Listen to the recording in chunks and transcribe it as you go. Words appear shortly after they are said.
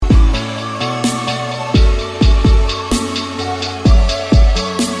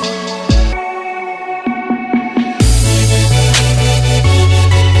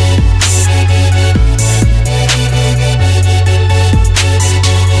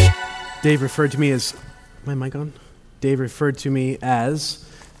Dave referred to me as, my mic on? Dave referred to me as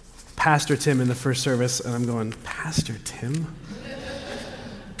Pastor Tim in the first service, and I'm going, Pastor Tim?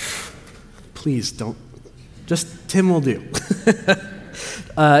 Please don't. Just Tim will do.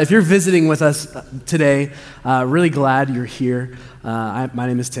 If you're visiting with us today, really glad you're here. My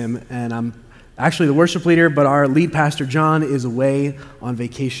name is Tim, and I'm actually the worship leader, but our lead pastor, John, is away on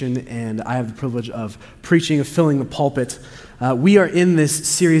vacation, and I have the privilege of preaching, of filling the pulpit. We are in this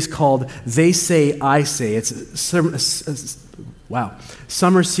series called They Say, I Say. It's a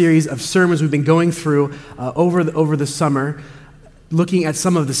summer series of sermons we've been going through over the summer, looking at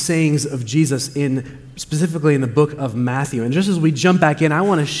some of the sayings of Jesus specifically in the book of Matthew. And just as we jump back in, I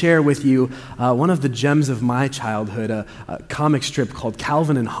want to share with you one of the gems of my childhood, a comic strip called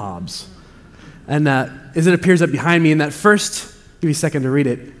Calvin and Hobbes. And as it appears up behind me, in that first, give me a second to read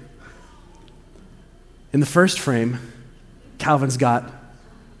it. In the first frame, Calvin's got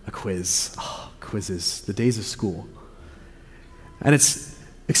a quiz. Oh, quizzes, the days of school. And it's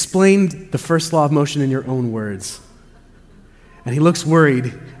explained the first law of motion in your own words. And he looks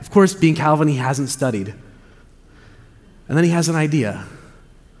worried. Of course, being Calvin, he hasn't studied. And then he has an idea.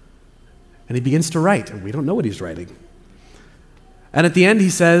 And he begins to write, and we don't know what he's writing. And at the end,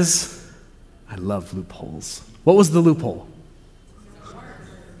 he says, I love loopholes. What was the loophole?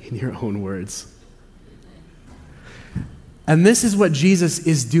 In your own words. And this is what Jesus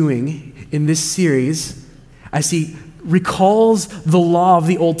is doing in this series as he recalls the law of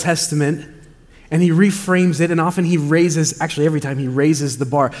the Old Testament and he reframes it, and often he raises, actually every time he raises the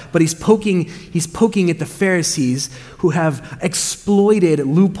bar, but he's poking at the Pharisees who have exploited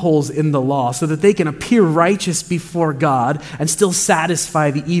loopholes in the law so that they can appear righteous before God and still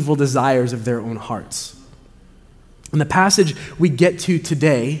satisfy the evil desires of their own hearts. In the passage we get to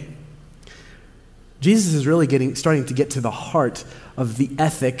today, Jesus is really starting to get to the heart of the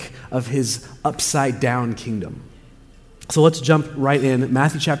ethic of his upside-down kingdom. So let's jump right in.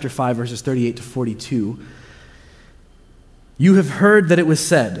 Matthew chapter 5, verses 38 to 42. You have heard that it was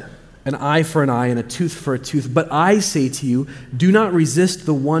said, an eye for an eye and a tooth for a tooth. But I say to you, do not resist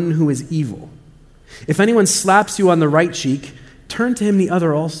the one who is evil. If anyone slaps you on the right cheek, turn to him the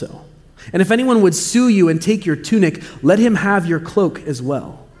other also. And if anyone would sue you and take your tunic, let him have your cloak as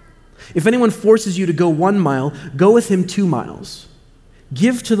well. If anyone forces you to go 1 mile, go with him 2 miles.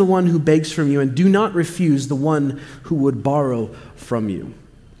 Give to the one who begs from you, and do not refuse the one who would borrow from you.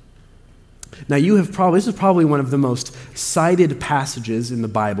 Now, this is probably one of the most cited passages in the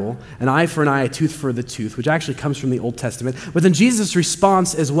Bible, an eye for an eye, a tooth for the tooth, which actually comes from the Old Testament. But then Jesus'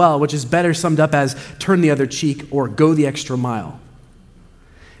 response as well, which is better summed up as turn the other cheek or go the extra mile.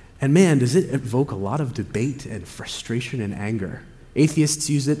 And man, does it evoke a lot of debate and frustration and anger. Atheists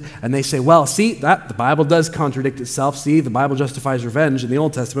use it, and they say, well, see, that the Bible does contradict itself. See, the Bible justifies revenge in the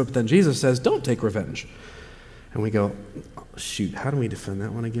Old Testament, but then Jesus says, don't take revenge. And we go, oh, shoot, how do we defend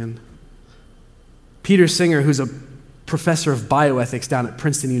that one again? Peter Singer, who's a professor of bioethics down at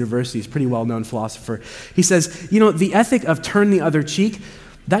Princeton University, he's a pretty well-known philosopher, he says, the ethic of turn the other cheek,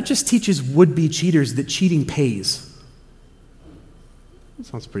 that just teaches would-be cheaters that cheating pays. That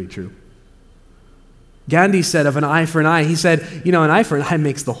sounds pretty true. Gandhi said of an eye for an eye, he said, an eye for an eye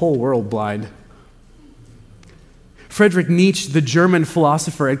makes the whole world blind. Friedrich Nietzsche, the German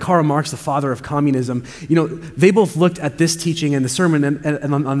philosopher, and Karl Marx, the father of communism, they both looked at this teaching and the Sermon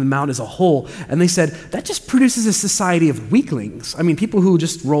and on the Mount as a whole, and they said, that just produces a society of weaklings. I mean, people who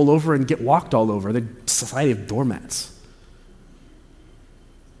just roll over and get walked all over. They're a society of doormats.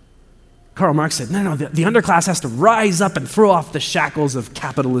 Karl Marx said, no, the underclass has to rise up and throw off the shackles of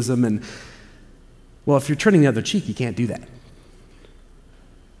capitalism and well, if you're turning the other cheek, you can't do that.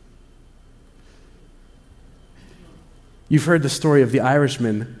 You've heard the story of the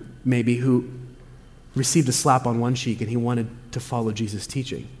Irishman, maybe, who received a slap on one cheek and he wanted to follow Jesus'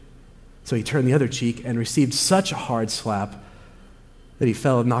 teaching. So he turned the other cheek and received such a hard slap that he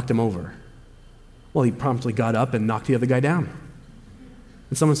fell and knocked him over. Well, he promptly got up and knocked the other guy down.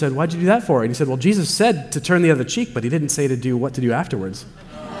 And someone said, why'd you do that for? And he said, well, Jesus said to turn the other cheek, but he didn't say what to do afterwards.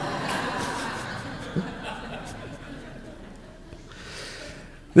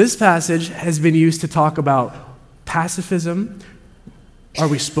 This passage has been used to talk about pacifism. Are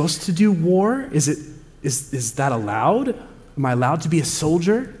we supposed to do war? Is that allowed? Am I allowed to be a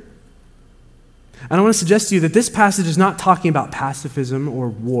soldier? And I want to suggest to you that this passage is not talking about pacifism or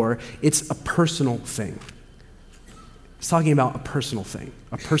war. It's a personal thing. It's talking about a personal thing,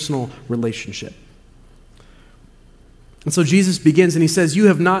 a personal relationship. And so Jesus begins and he says, you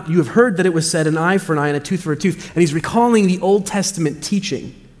have heard that it was said, an eye for an eye and a tooth for a tooth. And he's recalling the Old Testament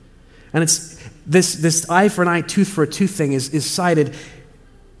teaching. And it's this eye for an eye, tooth for a tooth thing is cited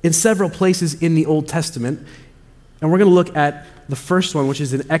in several places in the Old Testament. And we're going to look at the first one, which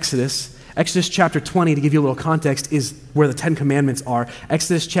is in Exodus. Exodus chapter 20, to give you a little context, is where the Ten Commandments are.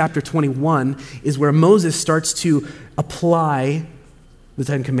 Exodus chapter 21 is where Moses starts to apply the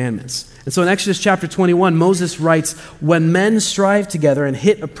Ten Commandments. And so in Exodus chapter 21, Moses writes, "When men strive together and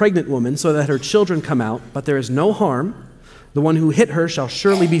hit a pregnant woman so that her children come out, but there is no harm, the one who hit her shall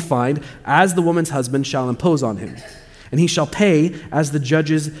surely be fined, as the woman's husband shall impose on him. And he shall pay as the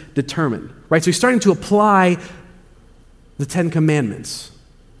judges determine." Right? So he's starting to apply the Ten Commandments.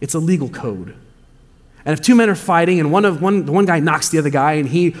 It's a legal code. And if two men are fighting and one guy knocks the other guy and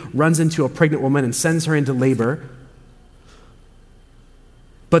he runs into a pregnant woman and sends her into labor,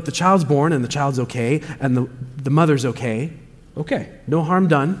 but the child's born and the child's okay and the mother's okay, no harm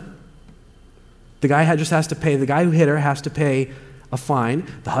done. The guy just has to pay, the guy who hit her has to pay a fine.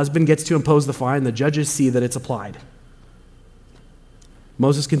 The husband gets to impose the fine. The judges see that it's applied.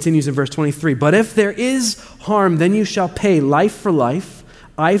 Moses continues in verse 23, "But if there is harm, then you shall pay life for life,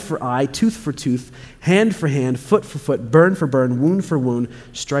 eye for eye, tooth for tooth, hand for hand, foot for foot, burn for burn, wound for wound,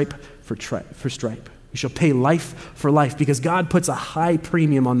 stripe for stripe. You shall pay life for life," because God puts a high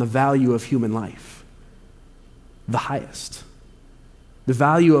premium on the value of human life. The highest. The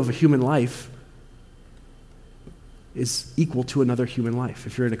value of a human life is equal to another human life.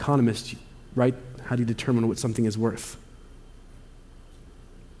 If you're an economist, right, how do you determine what something is worth?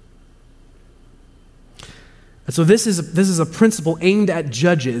 And so this is a principle aimed at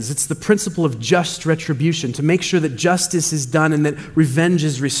judges. It's the principle of just retribution, to make sure that justice is done and that revenge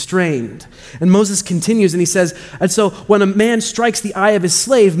is restrained. And Moses continues and he says, "And so when a man strikes the eye of his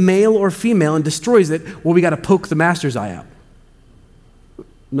slave, male or female, and destroys it, well, we got to poke the master's eye out."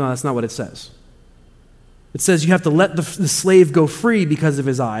 No, that's not what it says. It says you have to let the slave go free because of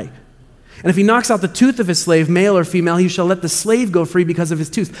his eye. And if he knocks out the tooth of his slave, male or female, he shall let the slave go free because of his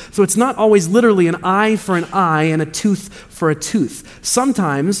tooth. So it's not always literally an eye for an eye and a tooth for a tooth.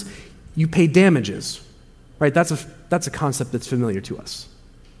 Sometimes you pay damages, right? That's a concept that's familiar to us,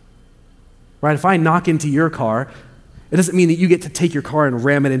 right? If I knock into your car, it doesn't mean that you get to take your car and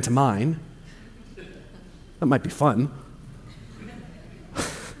ram it into mine. That might be fun.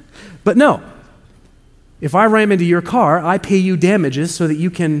 But no, if I ram into your car, I pay you damages so that you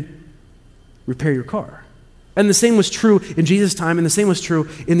can repair your car. And the same was true in Jesus' time, and the same was true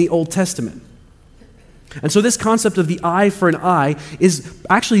in the Old Testament. And so this concept of the eye for an eye is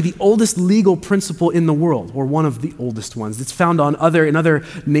actually the oldest legal principle in the world, or one of the oldest ones. It's found in other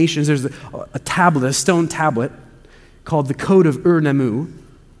nations. There's a tablet, a stone tablet, called the Code of Ur-Nammu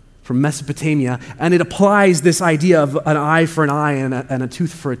from Mesopotamia, and it applies this idea of an eye for an eye and a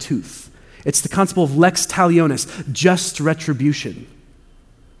tooth for a tooth. It's the concept of lex talionis, just retribution.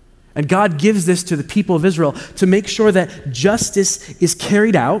 And God gives this to the people of Israel to make sure that justice is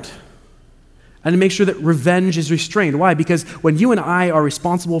carried out and to make sure that revenge is restrained. Why? Because when you and I are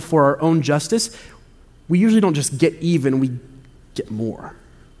responsible for our own justice, we usually don't just get even, we get more.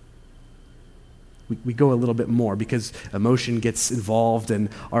 We go a little bit more because emotion gets involved and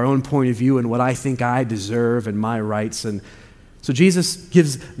our own point of view and what I think I deserve and my rights. And so Jesus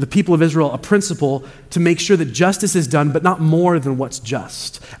gives the people of Israel a principle to make sure that justice is done, but not more than what's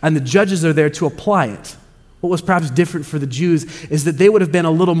just. And the judges are there to apply it. What was perhaps different for the Jews is that they would have been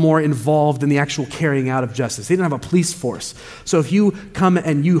a little more involved in the actual carrying out of justice. They didn't have a police force. So if you come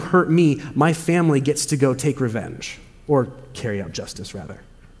and you hurt me, my family gets to go take revenge, or carry out justice, rather.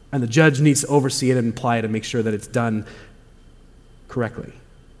 And the judge needs to oversee it and apply it and make sure that it's done correctly.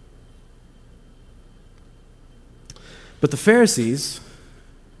 But the Pharisees,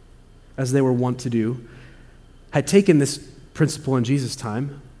 as they were wont to do, had taken this principle in Jesus'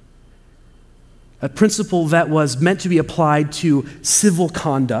 time, a principle that was meant to be applied to civil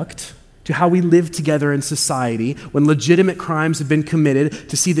conduct, to how we live together in society, when legitimate crimes have been committed,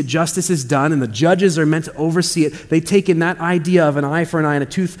 to see that justice is done and the judges are meant to oversee it. They've taken that idea of an eye for an eye and a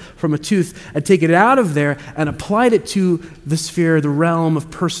tooth from a tooth and taken it out of there and applied it to the sphere, the realm of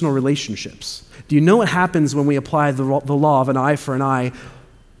personal relationships. Do you know what happens when we apply the law of an eye for an eye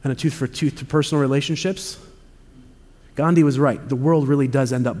and a tooth for a tooth to personal relationships? Gandhi was right. The world really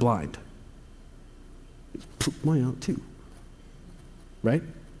does end up blind. Poop mine out too. Right?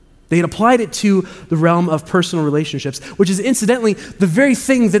 They had applied it to the realm of personal relationships, which is incidentally the very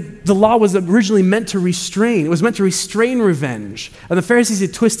thing that the law was originally meant to restrain. It was meant to restrain revenge. And the Pharisees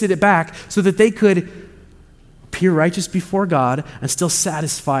had twisted it back so that they could appear righteous before God and still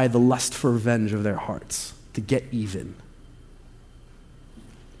satisfy the lust for revenge of their hearts, to get even.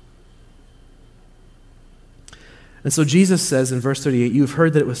 And so Jesus says in verse 38, "You have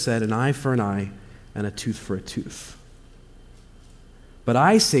heard that it was said, an eye for an eye and a tooth for a tooth." But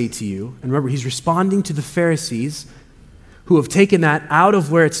I say to you," and remember, he's responding to the Pharisees who have taken that out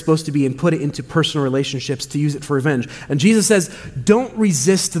of where it's supposed to be and put it into personal relationships to use it for revenge. And Jesus says, "Don't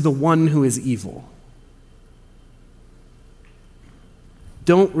resist the one who is evil."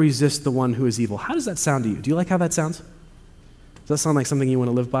 Don't resist the one who is evil. How does that sound to you? Do you like how that sounds? Does that sound like something you want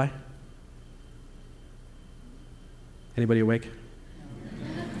to live by? Anybody awake?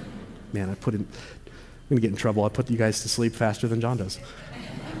 Man, I'm going to get in trouble. I put you guys to sleep faster than John does.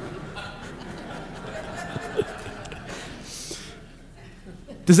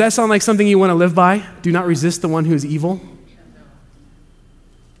 Does that sound like something you want to live by? Do not resist the one who is evil?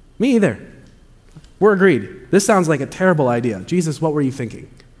 Me either. We're agreed. This sounds like a terrible idea. Jesus, what were you thinking?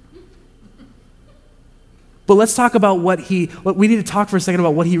 But let's talk about we need to talk for a second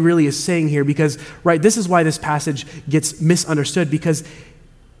about what he really is saying here, because, right, this is why this passage gets misunderstood, because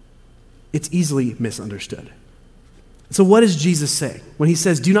it's easily misunderstood. So what does Jesus say when he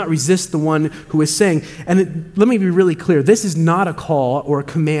says, "Do not resist the one who is saying," and let me be really clear, this is not a call or a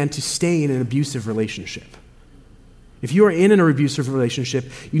command to stay in an abusive relationship. If you are in an abusive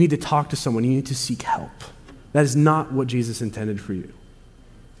relationship, you need to talk to someone, you need to seek help. That is not what Jesus intended for you.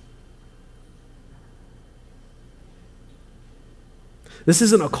 This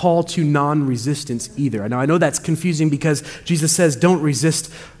isn't a call to non-resistance either. Now, I know that's confusing because Jesus says, "Don't resist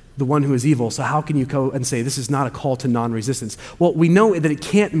the one who is evil." So how can you go and say this is not a call to non-resistance? Well, we know that it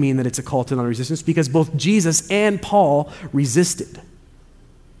can't mean that it's a call to non-resistance because both Jesus and Paul resisted.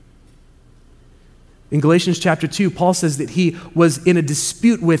 In Galatians chapter 2, Paul says that he was in a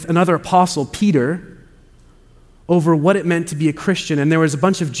dispute with another apostle, Peter, over what it meant to be a Christian. And there was a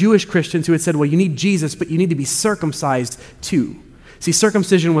bunch of Jewish Christians who had said, well, you need Jesus, but you need to be circumcised too. See,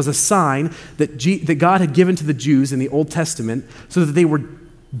 circumcision was a sign that God had given to the Jews in the Old Testament so that they were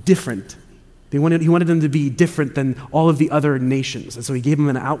different. He wanted them to be different than all of the other nations. And so he gave them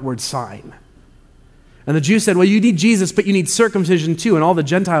an outward sign. And the Jews said, well, you need Jesus, but you need circumcision too. And all the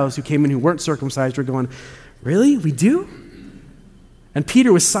Gentiles who came in who weren't circumcised were going, really? We do? And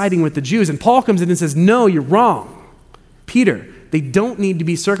Peter was siding with the Jews. And Paul comes in and says, no, you're wrong. Peter, they don't need to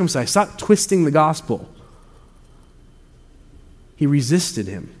be circumcised. Stop twisting the gospel. He resisted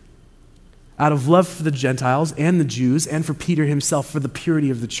him out of love for the Gentiles and the Jews and for Peter himself, for the purity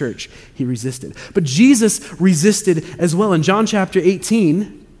of the church. He resisted. But Jesus resisted as well. In John chapter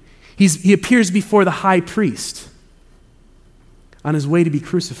 18, he appears before the high priest on his way to be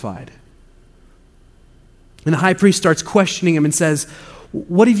crucified. And the high priest starts questioning him and says,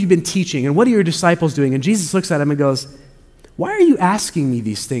 what have you been teaching? And what are your disciples doing? And Jesus looks at him and goes, why are you asking me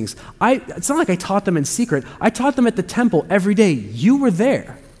these things? It's not like I taught them in secret. I taught them at the temple every day. You were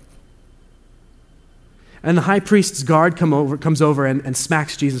there. And the high priest's guard comes over and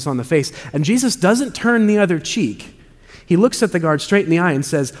smacks Jesus on the face. And Jesus doesn't turn the other cheek. He looks at the guard straight in the eye and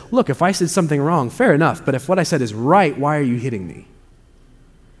says, look, if I said something wrong, fair enough. But if what I said is right, why are you hitting me?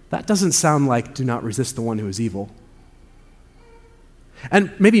 That doesn't sound like do not resist the one who is evil.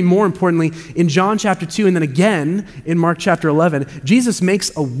 And maybe more importantly, in John chapter 2 and then again in Mark chapter 11, Jesus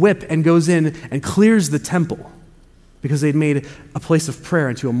makes a whip and goes in and clears the temple because they'd made a place of prayer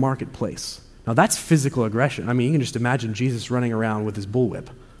into a marketplace. Now that's physical aggression. I mean, you can just imagine Jesus running around with his bullwhip.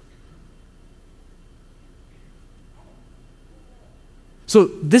 So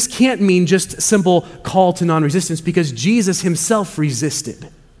this can't mean just simple call to non-resistance because Jesus himself resisted.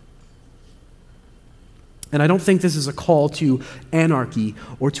 And I don't think this is a call to anarchy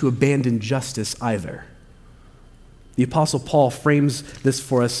or to abandon justice either. The Apostle Paul frames this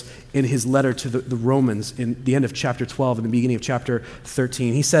for us in his letter to the Romans in the end of chapter 12 and the beginning of chapter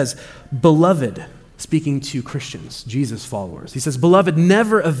 13. He says, beloved, speaking to Christians, Jesus followers, he says, beloved,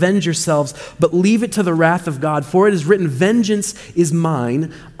 never avenge yourselves, but leave it to the wrath of God, for it is written, vengeance is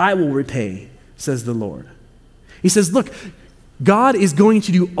mine, I will repay, says the Lord. He says, look, God is going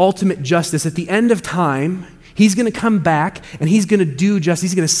to do ultimate justice. At the end of time, he's going to come back and he's going to do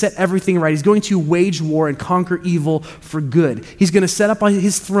justice. He's going to set everything right. He's going to wage war and conquer evil for good. He's going to set up on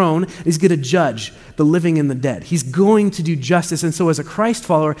his throne and he's going to judge the living and the dead. He's going to do justice. And so as a Christ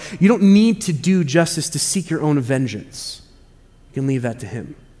follower, you don't need to do justice to seek your own vengeance. You can leave that to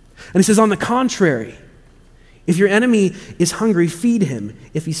him. And he says, on the contrary, if your enemy is hungry, feed him.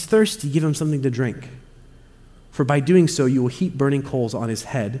 If he's thirsty, give him something to drink. For by doing so, you will heap burning coals on his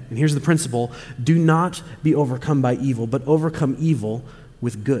head. And here's the principle: do not be overcome by evil, but overcome evil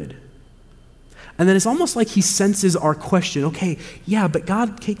with good. And then it's almost like he senses our question. Okay, yeah, but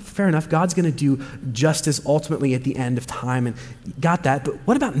God, okay, fair enough. God's going to do justice ultimately at the end of time. And got that, but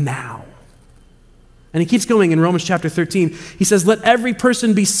what about now? And he keeps going in Romans chapter 13. He says, let every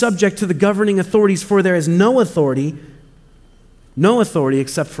person be subject to the governing authorities, for there is no authority no authority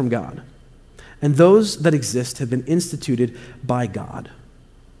except from God. And those that exist have been instituted by God.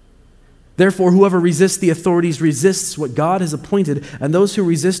 Therefore, whoever resists the authorities resists what God has appointed, and those who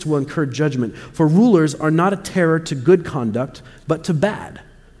resist will incur judgment. For rulers are not a terror to good conduct, but to bad.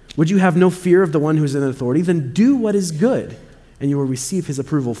 Would you have no fear of the one who is in authority? Then do what is good, and you will receive his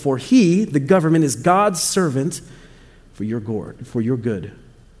approval. For he, the government, is God's servant for your good.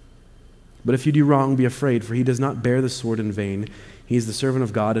 But if you do wrong, be afraid, for he does not bear the sword in vain. He is the servant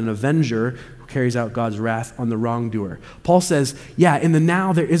of God, an avenger who carries out God's wrath on the wrongdoer. Paul says, yeah, in the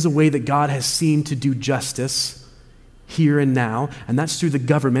now there is a way that God has seen to do justice here and now, and that's through the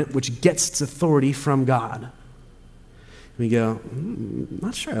government, which gets its authority from God. We go,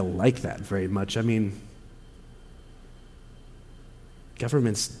 not sure I like that very much. I mean,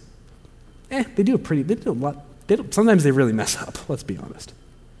 governments, they do a lot. Sometimes they really mess up, let's be honest.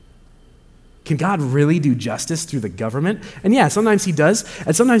 Can God really do justice through the government? And yeah, sometimes he does,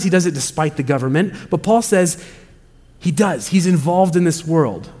 and sometimes he does it despite the government. But Paul says he does. He's involved in this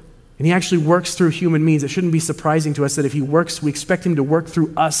world, and he actually works through human means. It shouldn't be surprising to us that if he works, we expect him to work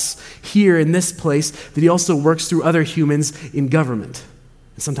through us here in this place, that he also works through other humans in government.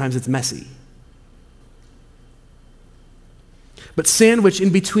 And sometimes it's messy. But sandwiched in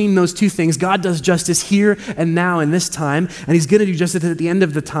between those two things, God does justice here and now in this time, and he's going to do justice at the end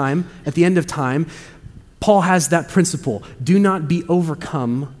of time. Paul has that principle. Do not be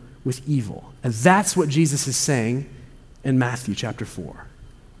overcome with evil. And that's what Jesus is saying in Matthew chapter 4.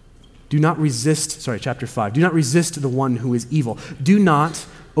 Chapter 5. Do not resist the one who is evil. Do not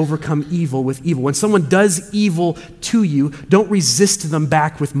overcome evil with evil. When someone does evil to you, don't resist them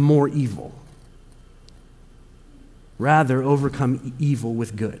back with more evil. Rather, overcome evil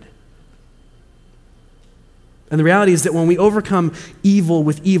with good. And the reality is that when we overcome evil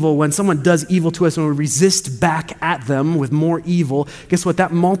with evil, when someone does evil to us and we resist back at them with more evil, guess what?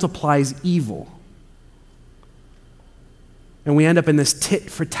 That multiplies evil. And we end up in this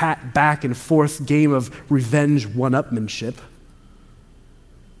tit-for-tat back and forth game of revenge one-upmanship.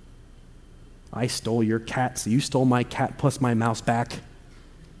 I stole your cat, so you stole my cat plus my mouse back.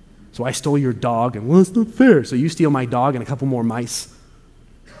 So I stole your dog, and well, it's not fair. So you steal my dog and a couple more mice.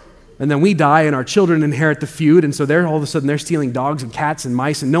 And then we die, and our children inherit the feud, and so all of a sudden they're stealing dogs and cats and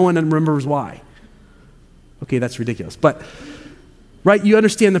mice, and no one remembers why. Okay, that's ridiculous. But, right, you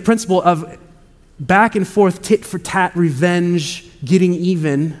understand the principle of back and forth, tit for tat, revenge, getting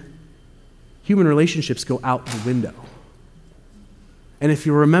even. Human relationships go out the window. And if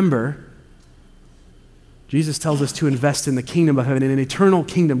you remember, Jesus tells us to invest in the kingdom of heaven, in an eternal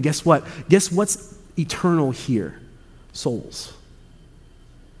kingdom. Guess what? Guess what's eternal here? Souls.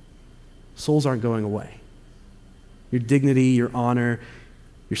 Souls aren't going away. Your dignity, your honor,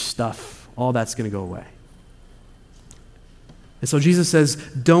 your stuff, all that's going to go away. And so Jesus says,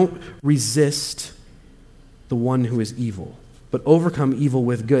 don't resist the one who is evil, but overcome evil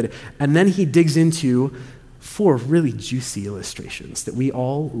with good. And then he digs into 4 really juicy illustrations that we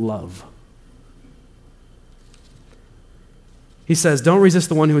all love. He says, don't resist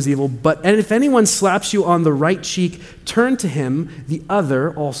the one who is evil, and if anyone slaps you on the right cheek, turn to him the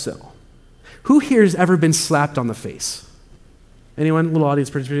other also. Who here has ever been slapped on the face? Anyone? Little audience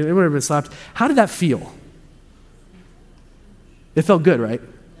participation. Anyone ever been slapped? How did that feel? It felt good, right?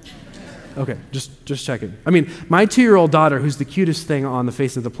 Okay, just checking. I mean, my 2-year-old daughter, who's the cutest thing on the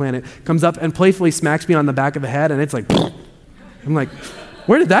face of the planet, comes up and playfully smacks me on the back of the head, and it's like, I'm like,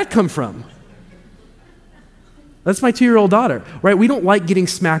 where did that come from? That's my 2-year-old daughter, right? We don't like getting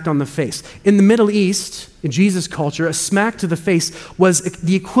smacked on the face. In the Middle East, in Jesus' culture, a smack to the face was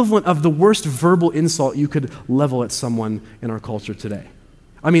the equivalent of the worst verbal insult you could level at someone in our culture today.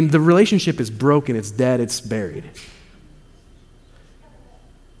 I mean, the relationship is broken, it's dead, it's buried.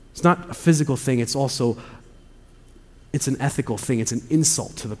 It's not a physical thing, it's an ethical thing, it's an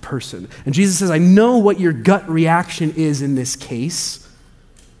insult to the person. And Jesus says, I know what your gut reaction is in this case,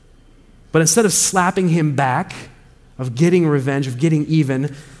 but instead of slapping him back, of getting revenge, of getting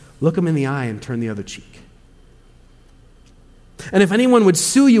even, look him in the eye and turn the other cheek. And if anyone would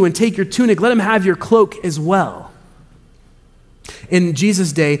sue you and take your tunic, let him have your cloak as well. In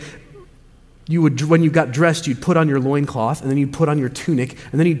Jesus' day, when you got dressed, you'd put on your loincloth, and then you'd put on your tunic,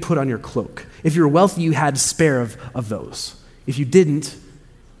 and then you'd put on your cloak. If you were wealthy, you had spare of those. If you didn't,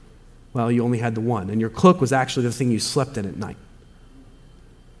 well, you only had the one, and your cloak was actually the thing you slept in at night.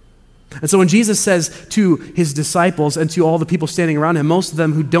 And so when Jesus says to his disciples and to all the people standing around him, most of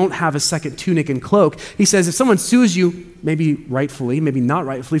them who don't have a second tunic and cloak, he says, if someone sues you, maybe rightfully, maybe not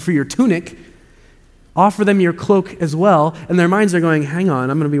rightfully, for your tunic, offer them your cloak as well. And their minds are going, hang on,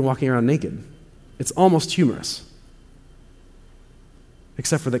 I'm going to be walking around naked. It's almost humorous.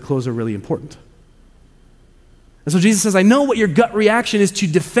 except for that clothes are really important. And so Jesus says, I know what your gut reaction is to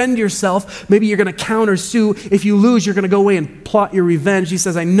defend yourself. Maybe you're going to countersue. If you lose, you're going to go away and plot your revenge. He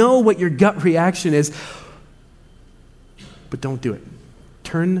says, I know what your gut reaction is, but don't do it.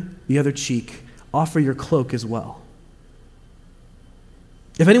 Turn the other cheek. Offer your cloak as well.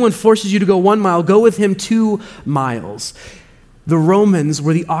 If anyone forces you to go 1 mile, go with him 2 miles. The Romans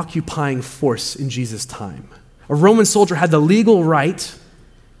were the occupying force in Jesus' time. A Roman soldier had the legal right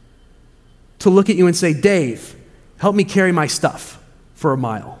to look at you and say, Dave, help me carry my stuff for 1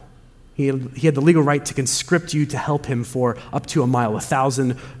 mile. He had the legal right to conscript you to help him for up to 1 mile.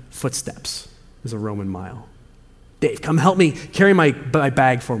 1,000 footsteps is a Roman mile. Dave, come help me carry my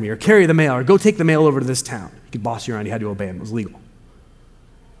bag for me, or carry the mail, or go take the mail over to this town. He could boss you around. You had to obey him. It was legal.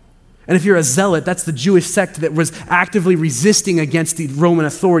 And if you're a zealot, that's the Jewish sect that was actively resisting against the Roman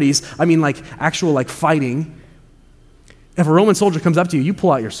authorities. I mean, actual fighting. If a Roman soldier comes up to you, you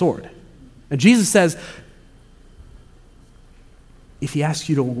pull out your sword. And Jesus says, if he asks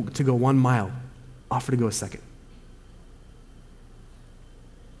you to go 1 mile, offer to go a second.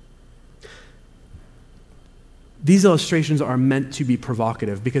 These illustrations are meant to be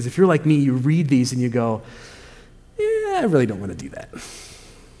provocative, because if you're like me, you read these and you go, I really don't want to do that.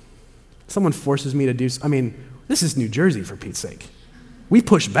 Someone forces me to do, this is New Jersey, for Pete's sake. We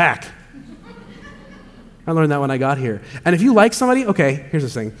push back. I learned that when I got here. And if you like somebody, okay, here's the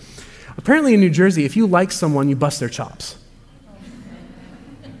thing. Apparently in New Jersey, if you like someone, you bust their chops.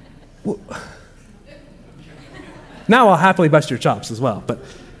 Well, now I'll happily bust your chops as well, but,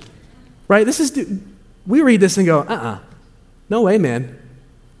 right, we read this and go, no way, man.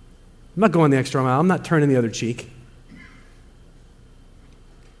 I'm not going the extra mile. I'm not turning the other cheek.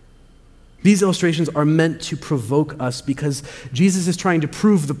 These illustrations are meant to provoke us because Jesus is trying to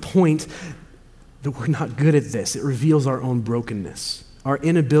prove the point that we're not good at this. It reveals our own brokenness, our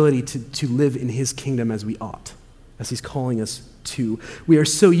inability to live in his kingdom as we ought, as he's calling us to. We are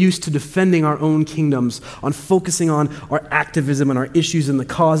so used to defending our own kingdoms, on focusing on our activism and our issues and the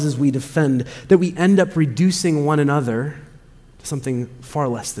causes we defend, that we end up reducing one another to something far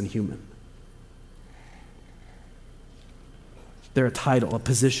less than human. They're a title, a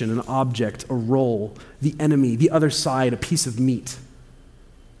position, an object, a role, the enemy, the other side, a piece of meat.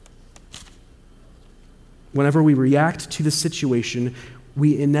 Whenever we react to the situation,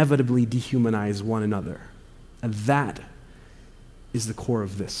 we inevitably dehumanize one another. And that is the core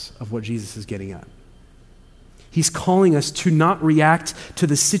of this, of what Jesus is getting at. He's calling us to not react to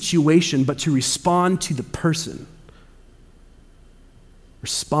the situation, but to respond to the person.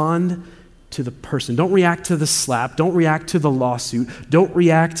 Respond to the person. Don't react to the slap. Don't react to the lawsuit. Don't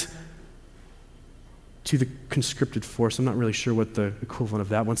react to the conscripted force. I'm not really sure what the equivalent of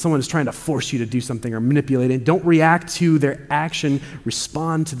that. When someone is trying to force you to do something or manipulate it, don't react to their action.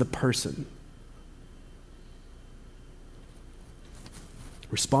 Respond to the person.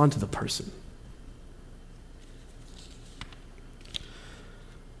 Respond to the person.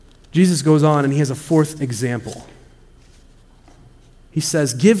 Jesus goes on and he has a fourth example. He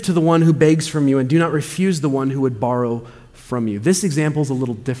says, give to the one who begs from you and do not refuse the one who would borrow from you. This example is a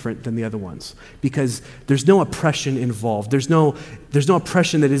little different than the other ones because there's no oppression involved. There's no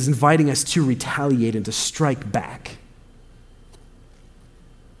oppression that is inviting us to retaliate and to strike back.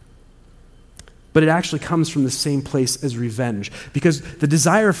 But it actually comes from the same place as revenge because the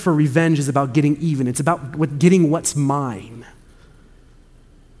desire for revenge is about getting even. It's about getting what's mine.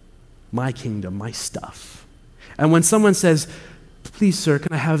 My kingdom, my stuff. And when someone says, please, sir,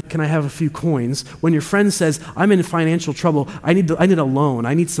 can I have a few coins? When your friend says, I'm in financial trouble, I need a loan,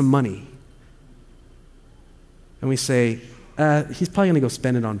 I need some money. And we say, he's probably going to go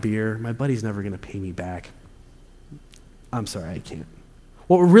spend it on beer. My buddy's never going to pay me back. I'm sorry, I can't.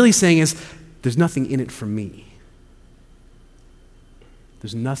 What we're really saying is, there's nothing in it for me.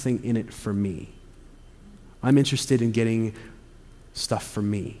 There's nothing in it for me. I'm interested in getting stuff for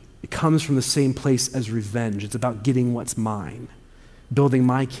me. It comes from the same place as revenge. It's about getting what's mine, building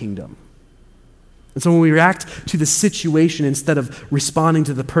my kingdom. And so when we react to the situation instead of responding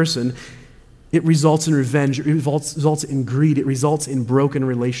to the person, it results in revenge, it results in greed, it results in broken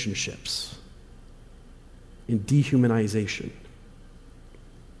relationships, in dehumanization.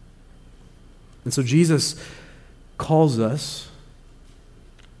 And so Jesus calls us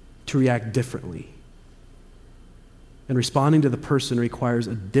to react differently. And responding to the person requires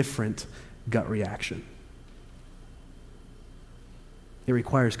a different gut reaction. It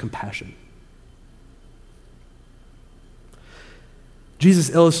requires compassion. Jesus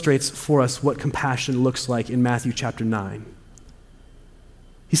illustrates for us what compassion looks like in Matthew chapter 9.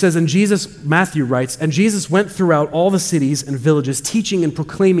 He says, Matthew writes, and Jesus went throughout all the cities and villages, teaching and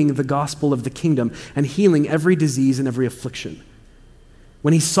proclaiming the gospel of the kingdom and healing every disease and every affliction.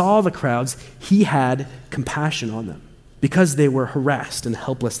 When he saw the crowds, he had compassion on them because they were harassed and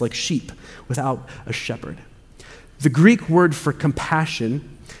helpless like sheep without a shepherd. The Greek word for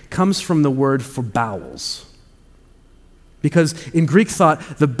compassion comes from the word for bowels. Because in Greek thought,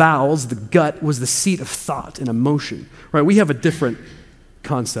 the bowels, the gut, was the seat of thought and emotion. Right? We have a different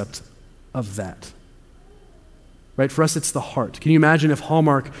concept of that. Right? For us, it's the heart. Can you imagine if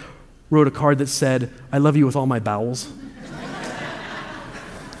Hallmark wrote a card that said, "I love you with all my bowels"?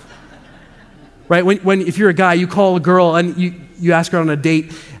 Right? If you're a guy, you call a girl and you ask her on a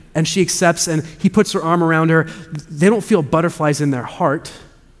date and she accepts and he puts her arm around her, they don't feel butterflies in their heart.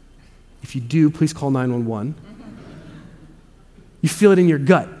 If you do, please call 911. You feel it in your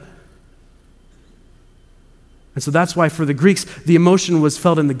gut. And so that's why for the Greeks, the emotion was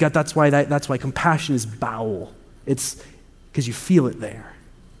felt in the gut. That's why compassion is bowel. It's because you feel it there.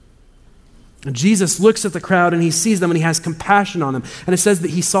 And Jesus looks at the crowd and he sees them and he has compassion on them. And it says that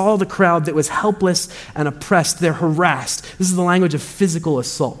he saw the crowd that was helpless and oppressed. They're harassed. This is the language of physical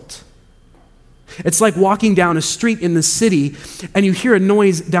assault. It's like walking down a street in the city and you hear a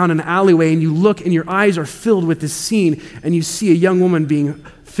noise down an alleyway and you look and your eyes are filled with this scene and you see a young woman being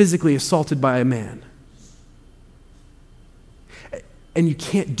physically assaulted by a man. And you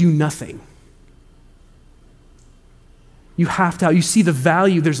can't do nothing. You have to, you see the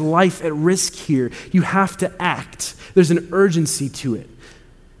value, there's life at risk here. You have to act. There's an urgency to it.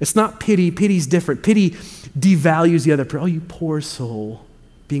 It's not pity. Pity's different. Pity devalues the other person. Oh, you poor soul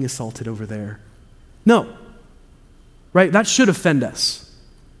being assaulted over there. No. Right? That should offend us.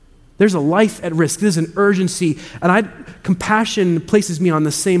 There's a life at risk. There's an urgency. And compassion places me on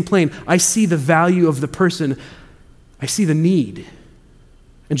the same plane. I see the value of the person. I see the need.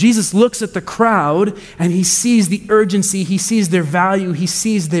 And Jesus looks at the crowd and he sees the urgency, he sees their value, he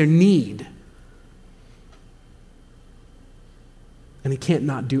sees their need. And he can't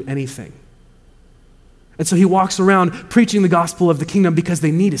not do anything. And so he walks around preaching the gospel of the kingdom because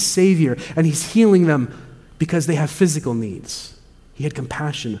they need a savior, and he's healing them because they have physical needs. He had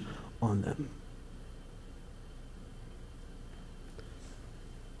compassion on them.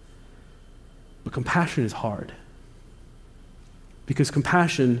 But compassion is hard. Because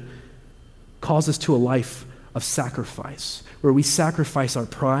compassion calls us to a life of sacrifice, where we sacrifice our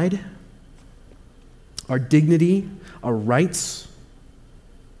pride, our dignity, our rights.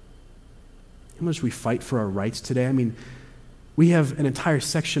 How much we fight for our rights today? I mean, we have an entire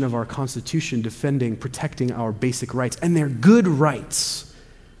section of our Constitution protecting our basic rights, and they're good rights.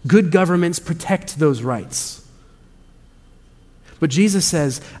 Good governments protect those rights. But Jesus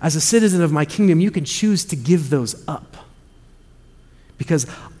says, as a citizen of my kingdom, you can choose to give those up. Because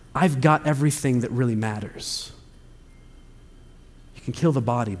I've got everything that really matters. You can kill the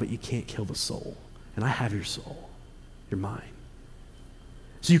body, but you can't kill the soul. And I have your soul. You're mine.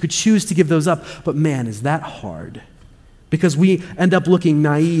 So you could choose to give those up, but man, is that hard. Because we end up looking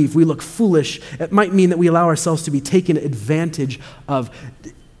naive, we look foolish. It might mean that we allow ourselves to be taken advantage of.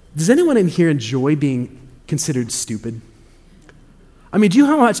 Does anyone in here enjoy being considered stupid? I mean, do you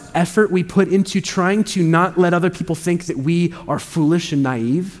know how much effort we put into trying to not let other people think that we are foolish and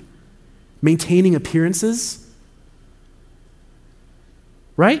naive? Maintaining appearances?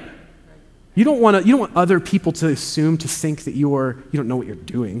 Right? You don't want other people to assume, to think that you don't know what you're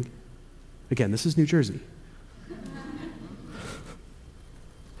doing. Again, this is New Jersey.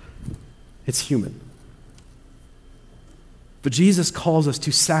 It's human. But Jesus calls us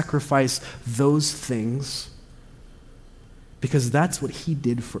to sacrifice those things because that's what he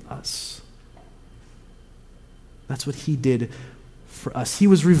did for us. That's what he did for us. He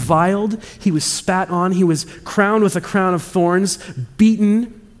was reviled, he was spat on, he was crowned with a crown of thorns,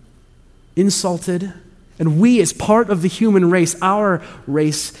 beaten, insulted, and we, as part of the human race, our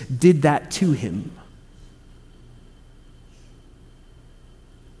race, did that to him.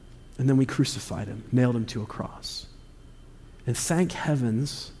 And then we crucified him, nailed him to a cross. And thank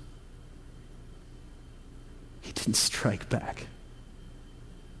heavens, he didn't strike back.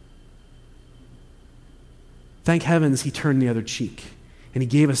 Thank heavens he turned the other cheek and he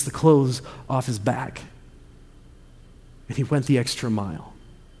gave us the clothes off his back. And he went the extra mile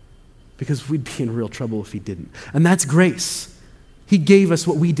because we'd be in real trouble if he didn't. And that's grace. He gave us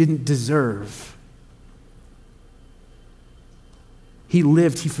what we didn't deserve. He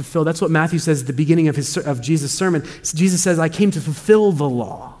lived, he fulfilled. That's what Matthew says at the beginning of Jesus' sermon. Jesus says, I came to fulfill the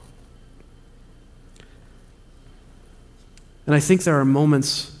law. And I think there are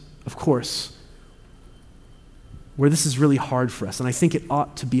moments, of course, where this is really hard for us, and I think it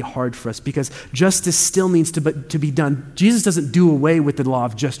ought to be hard for us because justice still needs to be done. Jesus doesn't do away with the law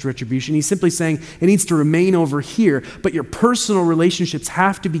of just retribution. He's simply saying it needs to remain over here, but your personal relationships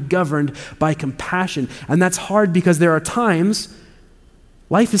have to be governed by compassion. And that's hard because there are times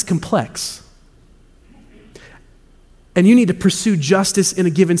life is complex. And you need to pursue justice in a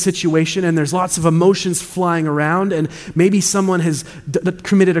given situation, and there's lots of emotions flying around, and maybe someone has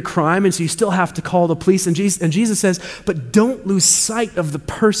committed a crime, and so you still have to call the police. And Jesus says, but don't lose sight of the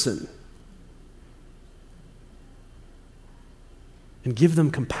person. And give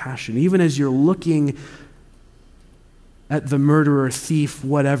them compassion, even as you're looking at the murderer, thief,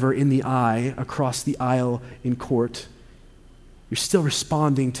 whatever, in the eye, across the aisle in court. You're still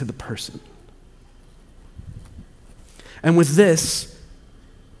responding to the person. And with this,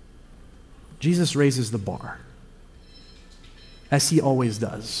 Jesus raises the bar, as he always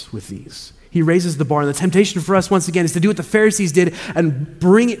does with these. He raises the bar, and the temptation for us, once again, is to do what the Pharisees did and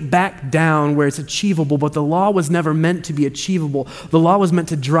bring it back down where it's achievable, but the law was never meant to be achievable. The law was meant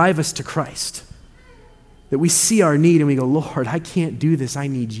to drive us to Christ, that we see our need and we go, Lord, I can't do this, I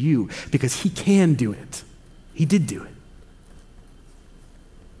need you, because he can do it. He did do it.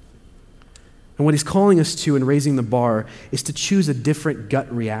 And what he's calling us to in raising the bar is to choose a different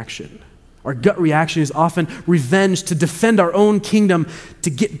gut reaction. Our gut reaction is often revenge, to defend our own kingdom, to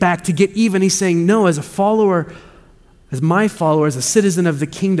get back, to get even. He's saying, no, as a follower, as my follower, as a citizen of the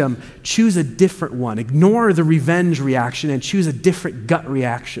kingdom, choose a different one. Ignore the revenge reaction and choose a different gut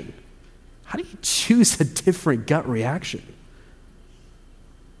reaction. How do you choose a different gut reaction?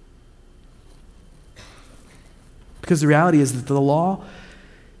 Because the reality is that the law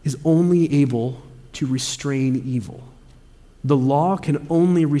is only able to restrain evil. The law can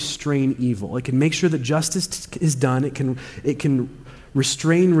only restrain evil. It can make sure that justice is done. It can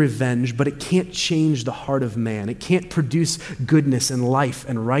restrain revenge, but it can't change the heart of man. It can't produce goodness and life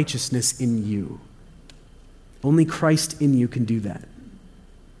and righteousness in you. Only Christ in you can do that.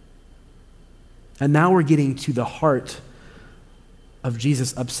 And now we're getting to the heart of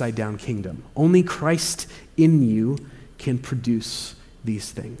Jesus' upside-down kingdom. Only Christ in you can produce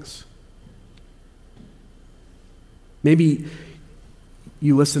these things. Maybe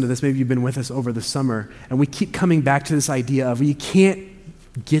you listen to this, maybe you've been with us over the summer, and we keep coming back to this idea of you can't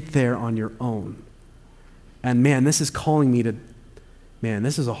get there on your own. And man, this is calling me to,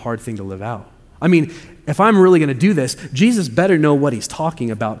 this is a hard thing to live out. I mean, if I'm really going to do this, Jesus better know what he's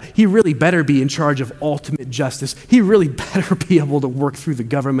talking about. He really better be in charge of ultimate justice. He really better be able to work through the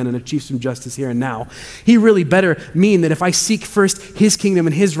government and achieve some justice here and now. He really better mean that if I seek first his kingdom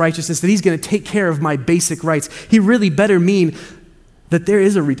and his righteousness, that he's going to take care of my basic rights. He really better mean that there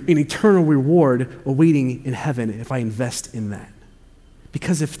is an eternal reward awaiting in heaven if I invest in that.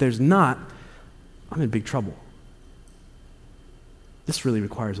 Because if there's not, I'm in big trouble. This really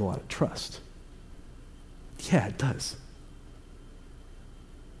requires a lot of trust. Yeah, it does.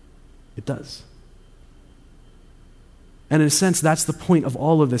 It does. And in a sense, that's the point of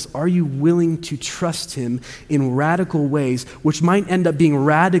all of this. Are you willing to trust him in radical ways, which might end up being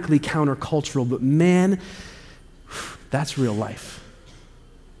radically countercultural, but man, that's real life.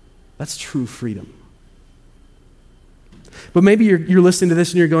 That's true freedom. But maybe you're listening to this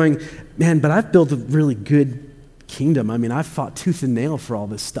and you're going, man, but I've built a really good kingdom. I mean, I've fought tooth and nail for all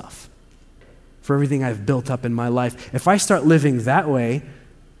this stuff, for everything I've built up in my life. If I start living that way,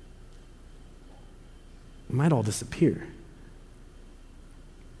 it might all disappear.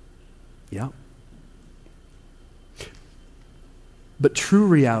 Yeah. But true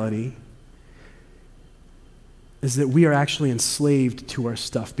reality is that we are actually enslaved to our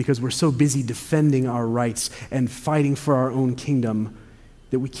stuff because we're so busy defending our rights and fighting for our own kingdom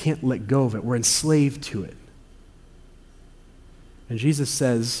that we can't let go of it. We're enslaved to it. And Jesus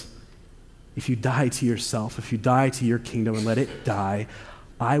says, if you die to yourself, if you die to your kingdom and let it die,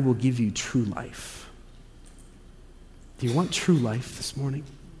 I will give you true life. Do you want true life this morning?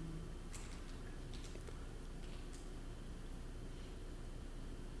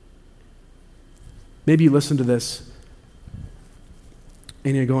 Maybe you listen to this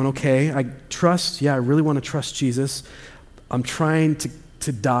and you're going, okay, I trust, I really want to trust Jesus. I'm trying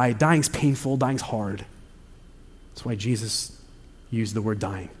to die. Dying's painful, dying's hard. That's why Jesus used the word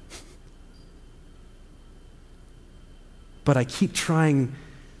dying. But I keep trying,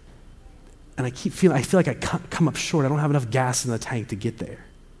 and I feel like I come up short. I don't have enough gas in the tank to get there.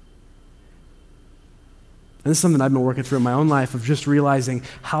 and this is something I've been working through in my own life of just realizing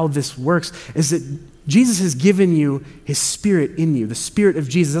how this works, is that Jesus has given you his Spirit in you, the Spirit of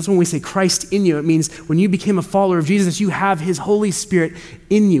Jesus. That's when we say Christ in you. It means when you became a follower of Jesus, you have his Holy Spirit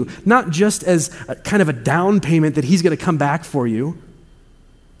in you, not just as a kind of a down payment that he's going to come back for you,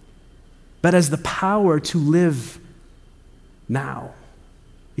 but as the power to live now.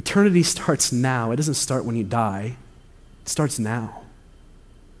 Eternity starts now. It doesn't start when you die. It starts now.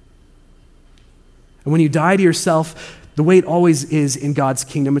 And when you die to yourself, the way it always is in God's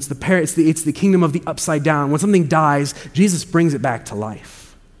kingdom, it's the kingdom of the upside down. When something dies, Jesus brings it back to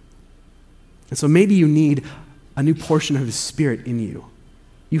life. And so maybe you need a new portion of his Spirit in you.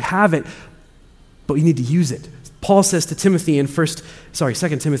 You have it, but you need to use it. Paul says to Timothy in 2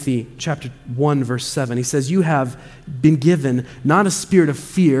 Timothy chapter 1, verse 7, he says, you have been given not a spirit of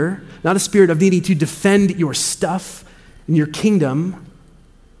fear, not a spirit of needing to defend your stuff and your kingdom,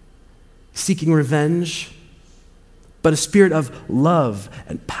 seeking revenge, but a spirit of love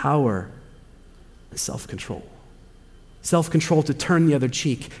and power and self-control. Self-control to turn the other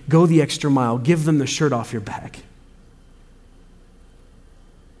cheek, go the extra mile, give them the shirt off your back.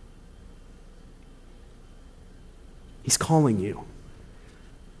 He's calling you.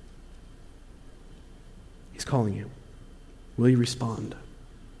 He's calling you. Will you respond?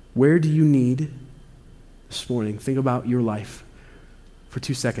 Where do you need this morning? Think about your life for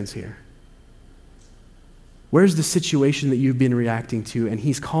 2 seconds here. Where's the situation that you've been reacting to, and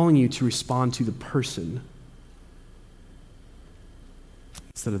he's calling you to respond to the person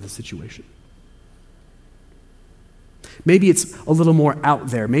instead of the situation? Maybe it's a little more out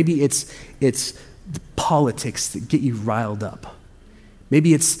there. Maybe it's the politics that get you riled up.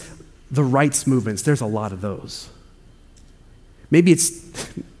 Maybe it's the rights movements. There's a lot of those. Maybe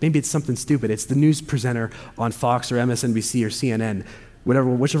it's something stupid. It's the news presenter on Fox or MSNBC or CNN,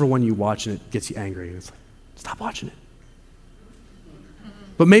 whichever one you watch, and it gets you angry. It's like, stop watching it.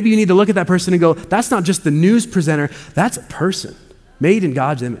 But maybe you need to look at that person and go, that's not just the news presenter, that's a person made in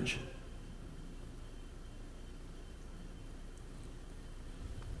God's image.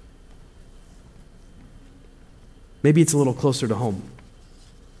 Maybe it's a little closer to home.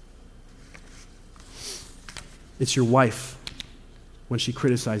 It's your wife when she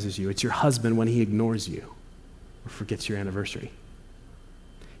criticizes you. It's your husband when he ignores you or forgets your anniversary.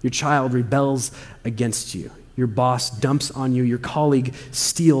 Your child rebels against you. Your boss dumps on you. Your colleague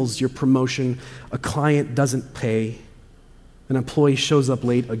steals your promotion. A client doesn't pay. An employee shows up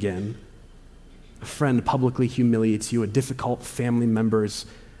late again. A friend publicly humiliates you. A difficult family member is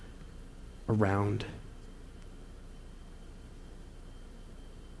around.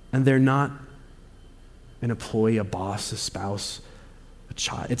 And they're not an employee, a boss, a spouse, a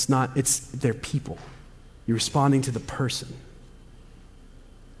child. They're people. You're responding to the person.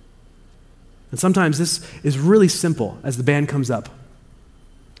 And sometimes this is really simple as the band comes up.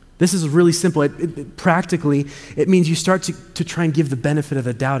 This is really simple. Practically, it means you start to try and give the benefit of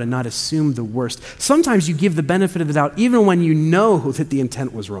the doubt and not assume the worst. Sometimes you give the benefit of the doubt even when you know that the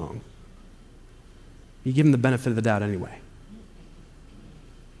intent was wrong. You give them the benefit of the doubt anyway.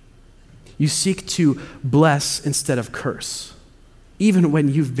 You seek to bless instead of curse, even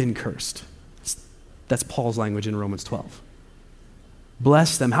when you've been cursed. That's Paul's language in Romans 12.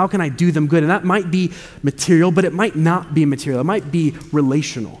 Bless them. How can I do them good? And that might be material, but it might not be material. It might be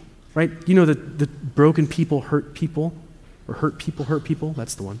relational, right? You know that the broken people hurt people, or hurt people?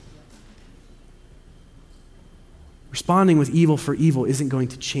 That's the one. Responding with evil for evil isn't going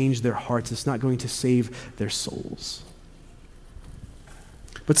to change their hearts. It's not going to save their souls.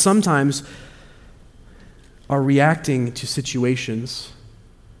 But sometimes our reacting to situations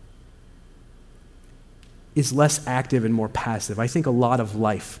is less active and more passive. I think a lot of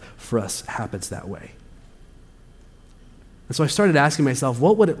life for us happens that way. And so I started asking myself,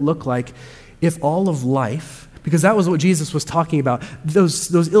 what would it look like if all of life, because that was what Jesus was talking about,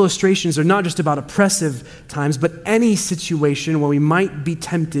 those illustrations are not just about oppressive times, but any situation where we might be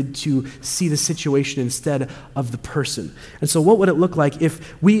tempted to see the situation instead of the person. And so what would it look like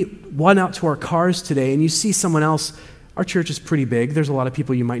if we went out to our cars today and you see someone else? Our church is pretty big. There's a lot of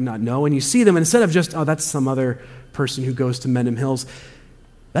people you might not know. And you see them, and instead of just, oh, that's some other person who goes to Mendham Hills,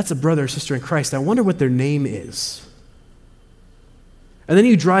 that's a brother or sister in Christ. I wonder what their name is. And then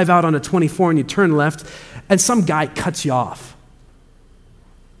you drive out onto 24 and you turn left, and some guy cuts you off.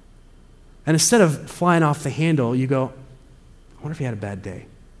 And instead of flying off the handle, you go, I wonder if he had a bad day.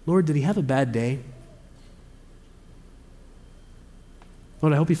 Lord, did he have a bad day?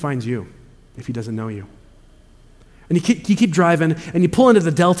 Lord, I hope he finds you if he doesn't know you. And you keep driving, and you pull into the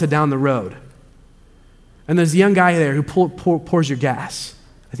Delta down the road. And there's a young guy there who pours your gas.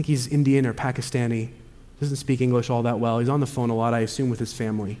 I think he's Indian or Pakistani. doesn't speak English all that well. He's on the phone a lot, I assume, with his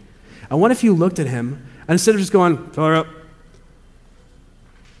family. And what if you looked at him, and instead of just going, fill her up,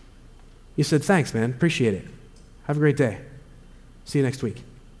 you said, thanks, man, appreciate it. Have a great day. See you next week.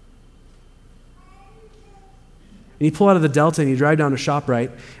 And you pull out of the Delta and you drive down to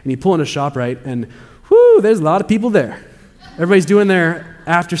ShopRite, and you pull into ShopRite, and whoo, there's a lot of people there. Everybody's doing their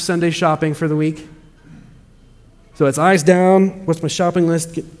after Sunday shopping for the week. So it's eyes down, what's my shopping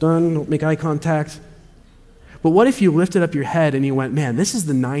list, get done, don't make eye contact. But what if you lifted up your head and you went, man, this is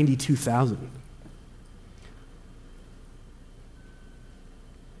the 92,000.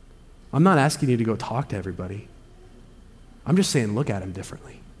 I'm not asking you to go talk to everybody. I'm just saying look at him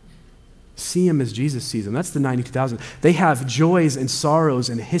differently. See him as Jesus sees him. That's the 92,000. They have joys and sorrows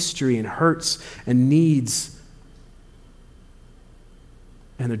and history and hurts and needs.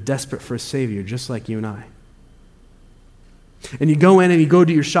 And they're desperate for a Savior, just like you and I. And you go in and you go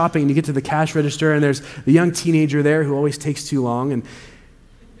do your shopping and you get to the cash register and there's the young teenager there who always takes too long. And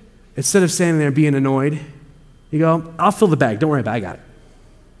instead of standing there being annoyed, you go, I'll fill the bag. Don't worry about it. I got it.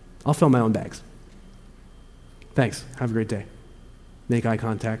 I'll fill my own bags. Thanks. Have a great day. Make eye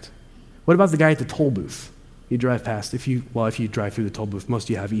contact. What about the guy at the toll booth? You drive past. If you drive through the toll booth, most of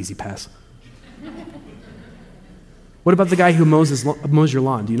you have Easy Pass. What about the guy who mows your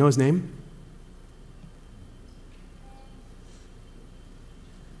lawn? Do you know his name?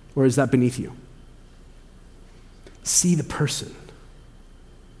 Or is that beneath you? See the person,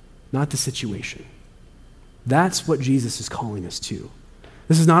 not the situation. That's what Jesus is calling us to.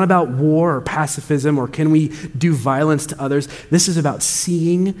 This is not about war or pacifism or can we do violence to others. This is about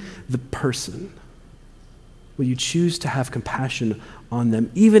seeing the person. Will you choose to have compassion on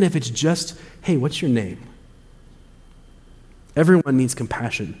them, even if it's just, hey, what's your name? Everyone needs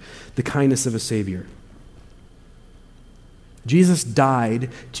compassion, the kindness of a Savior. Jesus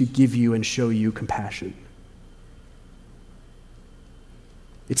died to give you and show you compassion.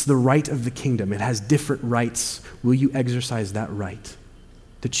 It's the right of the kingdom. It has different rights. Will you exercise that right?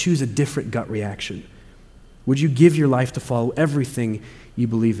 To choose a different gut reaction? Would you give your life to follow everything you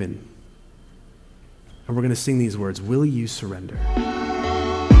believe in? And we're going to sing these words, will you surrender?